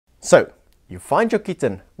So, you find your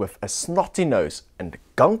kitten with a snotty nose and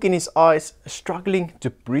gunk in his eyes, struggling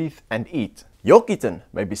to breathe and eat. Your kitten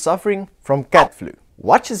may be suffering from cat flu.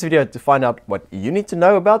 Watch this video to find out what you need to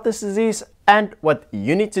know about this disease and what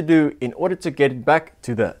you need to do in order to get it back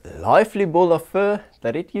to the lively ball of fur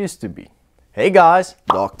that it used to be. Hey guys,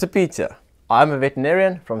 Dr. Peter. I'm a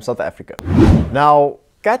veterinarian from South Africa. Now,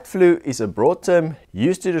 cat flu is a broad term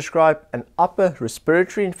used to describe an upper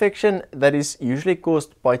respiratory infection that is usually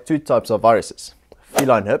caused by two types of viruses: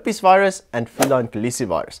 feline herpes virus and feline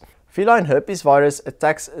calicivirus. Feline herpes virus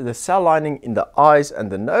attacks the cell lining in the eyes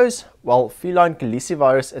and the nose, while feline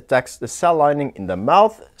calicivirus attacks the cell lining in the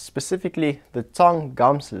mouth, specifically the tongue,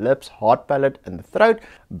 gums, lips, hard palate and the throat,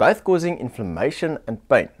 both causing inflammation and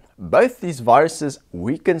pain. Both these viruses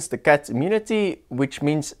weakens the cat's immunity, which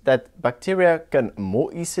means that bacteria can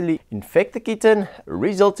more easily infect the kitten,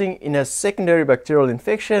 resulting in a secondary bacterial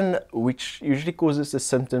infection, which usually causes the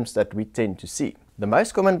symptoms that we tend to see. The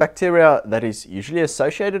most common bacteria that is usually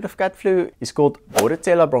associated with cat flu is called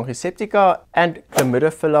Bordetella bronchiseptica and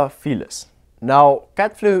Chlamydophila felis. Now,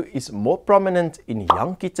 cat flu is more prominent in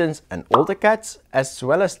young kittens and older cats, as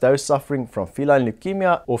well as those suffering from feline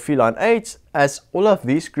leukemia or feline AIDS, as all of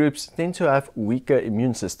these groups tend to have weaker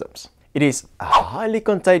immune systems. It is a highly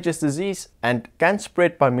contagious disease and can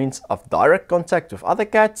spread by means of direct contact with other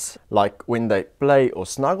cats, like when they play or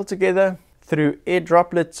snuggle together, through air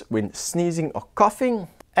droplets when sneezing or coughing,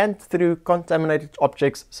 and through contaminated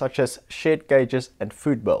objects such as shed cages and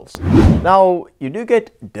food bowls. Now, you do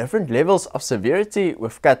get different levels of severity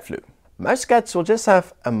with cat flu. Most cats will just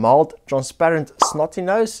have a mild, transparent, snotty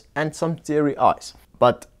nose and some teary eyes.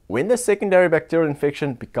 But when the secondary bacterial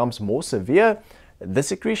infection becomes more severe, the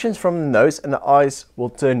secretions from the nose and the eyes will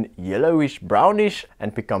turn yellowish brownish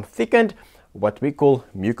and become thickened, what we call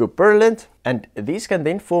mucopurulent, and these can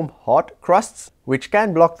then form hard crusts which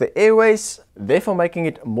can block the airways, therefore making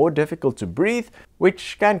it more difficult to breathe,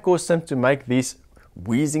 which can cause them to make these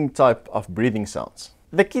wheezing type of breathing sounds.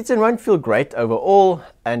 The kitten won't feel great overall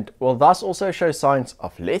and will thus also show signs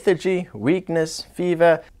of lethargy, weakness,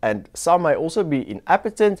 fever, and some may also be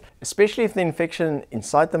inappetent, especially if the infection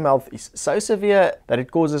inside the mouth is so severe that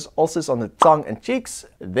it causes ulcers on the tongue and cheeks,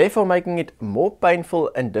 therefore making it more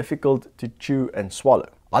painful and difficult to chew and swallow.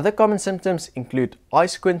 Other common symptoms include eye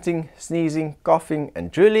squinting, sneezing, coughing,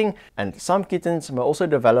 and drooling, and some kittens may also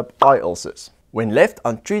develop eye ulcers. When left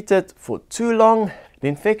untreated for too long, the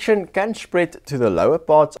infection can spread to the lower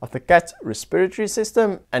parts of the cat's respiratory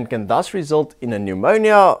system and can thus result in a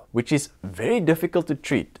pneumonia, which is very difficult to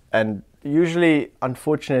treat and usually,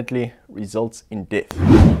 unfortunately, results in death.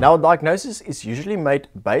 Now, a diagnosis is usually made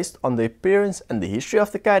based on the appearance and the history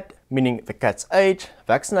of the cat, meaning the cat's age,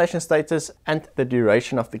 vaccination status, and the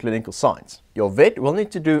duration of the clinical signs. Your vet will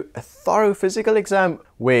need to do a thorough physical exam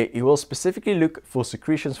where he will specifically look for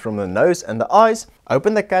secretions from the nose and the eyes,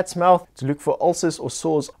 open the cat's mouth to look for ulcers or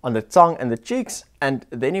sores on the tongue and the cheeks, and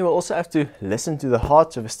then you will also have to listen to the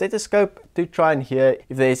heart with a stethoscope to try and hear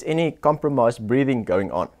if there is any compromised breathing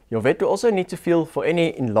going on. Your vet will also need to feel for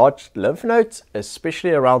any enlarged lymph nodes,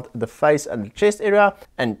 especially around the face and the chest area,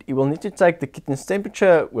 and you will need to take the kitten's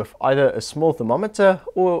temperature with either a small thermometer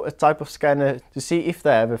or a type of scanner to see if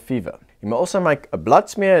they have a fever. You may also make a blood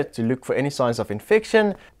smear to look for any signs of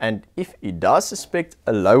infection, and if he does suspect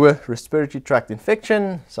a lower respiratory tract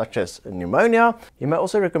infection, such as pneumonia, he may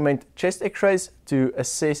also recommend chest x-rays to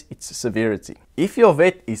assess its severity. If your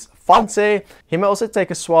vet is fancy, he may also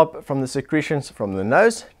take a swab from the secretions from the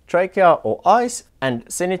nose, trachea or eyes and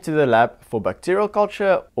send it to the lab for bacterial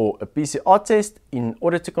culture or a PCR test in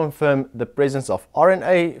order to confirm the presence of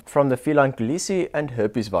RNA from the feline calici and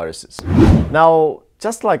herpes viruses. Now,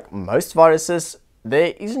 just like most viruses,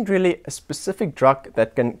 there isn't really a specific drug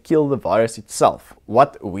that can kill the virus itself.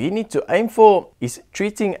 What we need to aim for is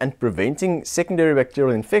treating and preventing secondary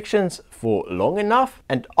bacterial infections for long enough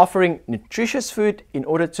and offering nutritious food in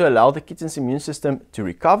order to allow the kitten's immune system to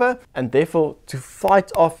recover and therefore to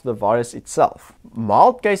fight off the virus itself.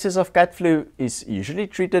 Mild cases of cat flu is usually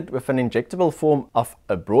treated with an injectable form of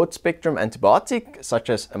a broad spectrum antibiotic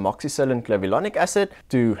such as amoxicillin clavulanic acid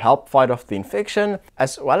to help fight off the infection,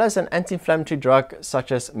 as well as an anti-inflammatory drug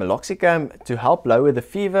such as meloxicam to help lower the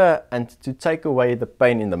fever and to take away the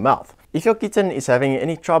pain in the mouth. If your kitten is having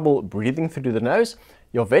any trouble breathing through the nose,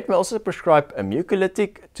 your vet may also prescribe a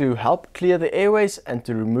mucolytic to help clear the airways and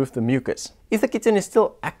to remove the mucus. If the kitten is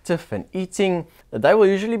still active and eating, they will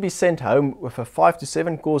usually be sent home with a 5 to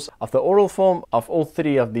 7 course of the oral form of all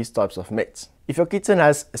 3 of these types of meds. If your kitten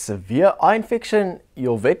has a severe eye infection,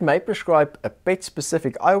 your vet may prescribe a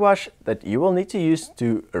pet-specific eye wash that you will need to use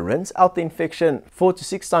to rinse out the infection 4 to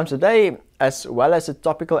 6 times a day, as well as a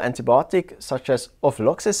topical antibiotic such as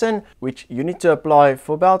ofloxacin, which you need to apply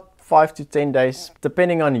for about 5 to 10 days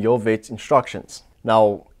depending on your vet's instructions.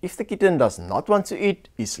 Now, if the kitten does not want to eat,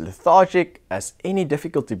 is lethargic, has any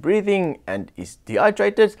difficulty breathing and is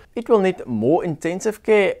dehydrated, it will need more intensive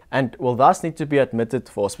care and will thus need to be admitted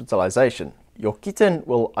for hospitalization. Your kitten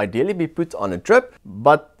will ideally be put on a drip,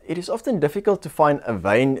 but it is often difficult to find a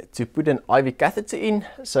vein to put an IV catheter in,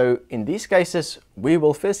 so in these cases we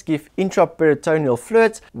will first give intraperitoneal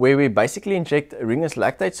fluids, where we basically inject Ringer's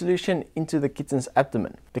lactate solution into the kitten's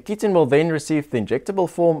abdomen. The kitten will then receive the injectable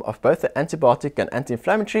form of both the antibiotic and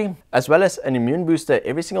anti-inflammatory, as well as an immune booster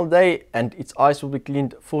every single day, and its eyes will be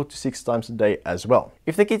cleaned 4 to 6 times a day as well.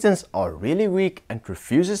 If the kittens are really weak and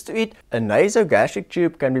refuses to eat, a nasogastric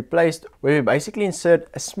tube can be placed, where we basically insert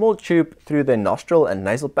a small tube through their nostril and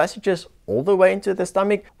nasal passages all the way into the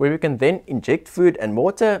stomach, where we can then inject food and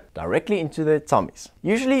water directly into their tummies.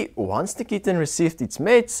 Usually, once the kitten received its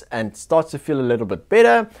meds and starts to feel a little bit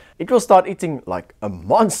better, it will start eating like a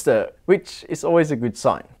monster, which is always a good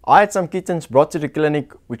sign. I had some kittens brought to the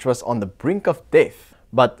clinic which was on the brink of death,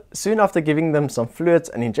 but soon after giving them some fluids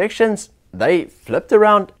and injections, they flipped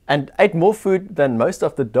around and ate more food than most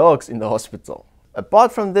of the dogs in the hospital.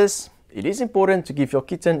 Apart from this, it is important to give your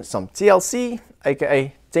kitten some TLC,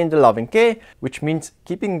 aka tender loving care, which means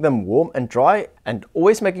keeping them warm and dry and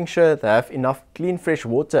always making sure they have enough clean fresh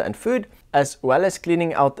water and food, as well as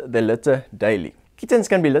cleaning out their litter daily. Kittens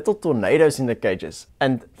can be little tornadoes in the cages,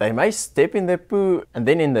 and they may step in their poo and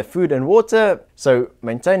then in their food and water, so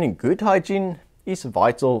maintaining good hygiene is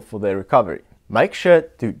vital for their recovery. Make sure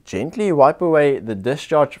to gently wipe away the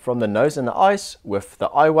discharge from the nose and the eyes with the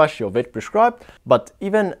eye wash your vet prescribed, but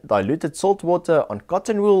even diluted salt water on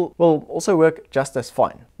cotton wool will also work just as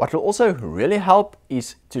fine. What will also really help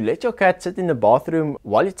is to let your cat sit in the bathroom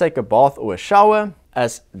while you take a bath or a shower,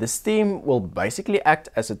 as the steam will basically act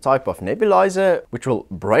as a type of nebulizer which will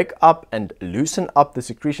break up and loosen up the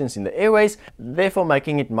secretions in the airways, therefore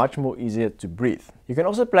making it much more easier to breathe. You can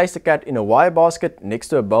also place the cat in a wire basket next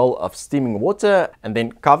to a bowl of steaming water and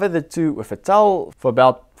then cover the two with a towel for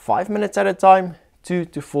about 5 minutes at a time, 2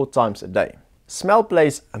 to 4 times a day. Smell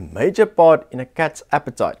plays a major part in a cat's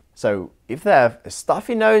appetite. So if they have a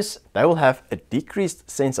stuffy nose, they will have a decreased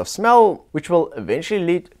sense of smell, which will eventually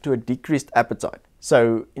lead to a decreased appetite.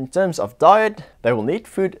 So in terms of diet, they will need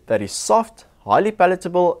food that is soft, highly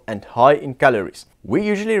palatable and high in calories. We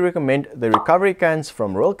usually recommend the recovery cans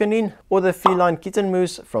from Royal Canin or the feline kitten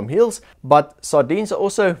mousse from Hills, but sardines are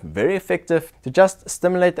also very effective to just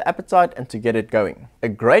stimulate the appetite and to get it going. A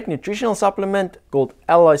great nutritional supplement called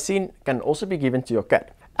L-lysine can also be given to your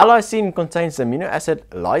cat. L-lysine contains the amino acid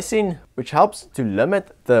lysine, which helps to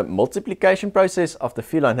limit the multiplication process of the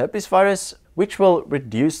feline herpes virus, which will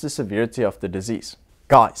reduce the severity of the disease.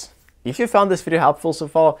 Guys, if you found this video helpful so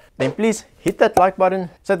far, then please hit that like button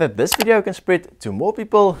so that this video can spread to more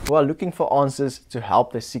people who are looking for answers to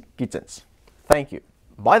help their sick kittens. Thank you.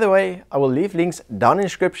 By the way, I will leave links down in the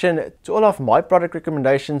description to all of my product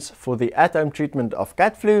recommendations for the at-home treatment of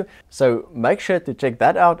cat flu, so make sure to check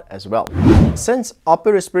that out as well. Since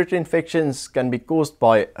upper respiratory infections can be caused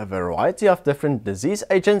by a variety of different disease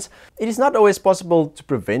agents, it is not always possible to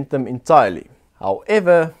prevent them entirely.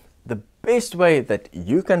 However, the best way that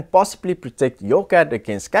you can possibly protect your cat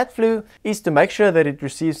against cat flu is to make sure that it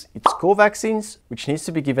receives its core vaccines, which needs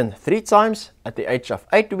to be given 3 times at the age of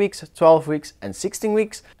 8 weeks, 12 weeks and 16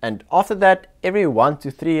 weeks, and after that every 1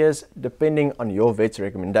 to 3 years depending on your vet's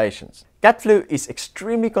recommendations. Cat flu is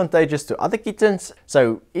extremely contagious to other kittens,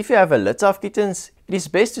 so if you have a litter of kittens, it is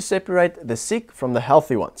best to separate the sick from the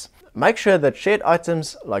healthy ones. Make sure that shared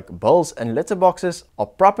items like bowls and litter boxes are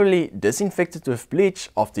properly disinfected with bleach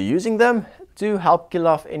after using them to help kill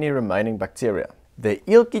off any remaining bacteria. The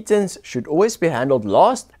ill kittens should always be handled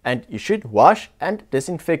last, and you should wash and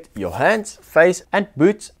disinfect your hands, face and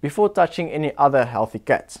boots before touching any other healthy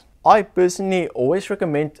cats. I personally always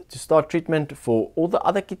recommend to start treatment for all the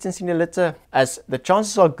other kittens in the litter, as the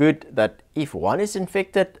chances are good that if one is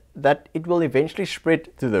infected, that it will eventually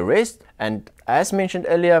spread to the rest, and as mentioned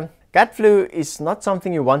earlier, cat flu is not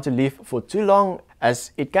something you want to leave for too long,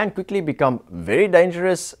 as it can quickly become very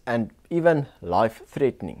dangerous and even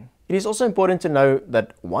life-threatening. It is also important to know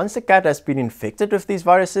that once the cat has been infected with these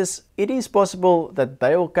viruses, it is possible that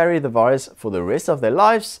they will carry the virus for the rest of their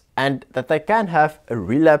lives, and that they can have a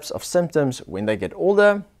relapse of symptoms when they get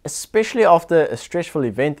older, especially after a stressful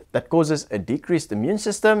event that causes a decreased immune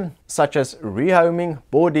system, such as rehoming,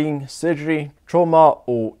 boarding, surgery, trauma,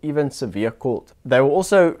 or even severe cold. They will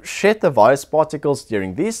also shed the virus particles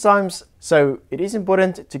during these times, so it is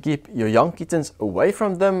important to keep your young kittens away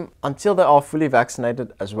from them until they are fully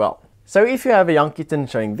vaccinated as well. So if you have a young kitten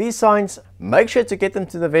showing these signs, make sure to get them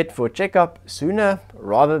to the vet for a checkup sooner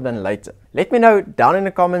rather than later. Let me know down in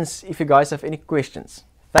the comments if you guys have any questions.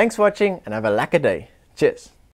 Thanks for watching and have a lekker day. Cheers!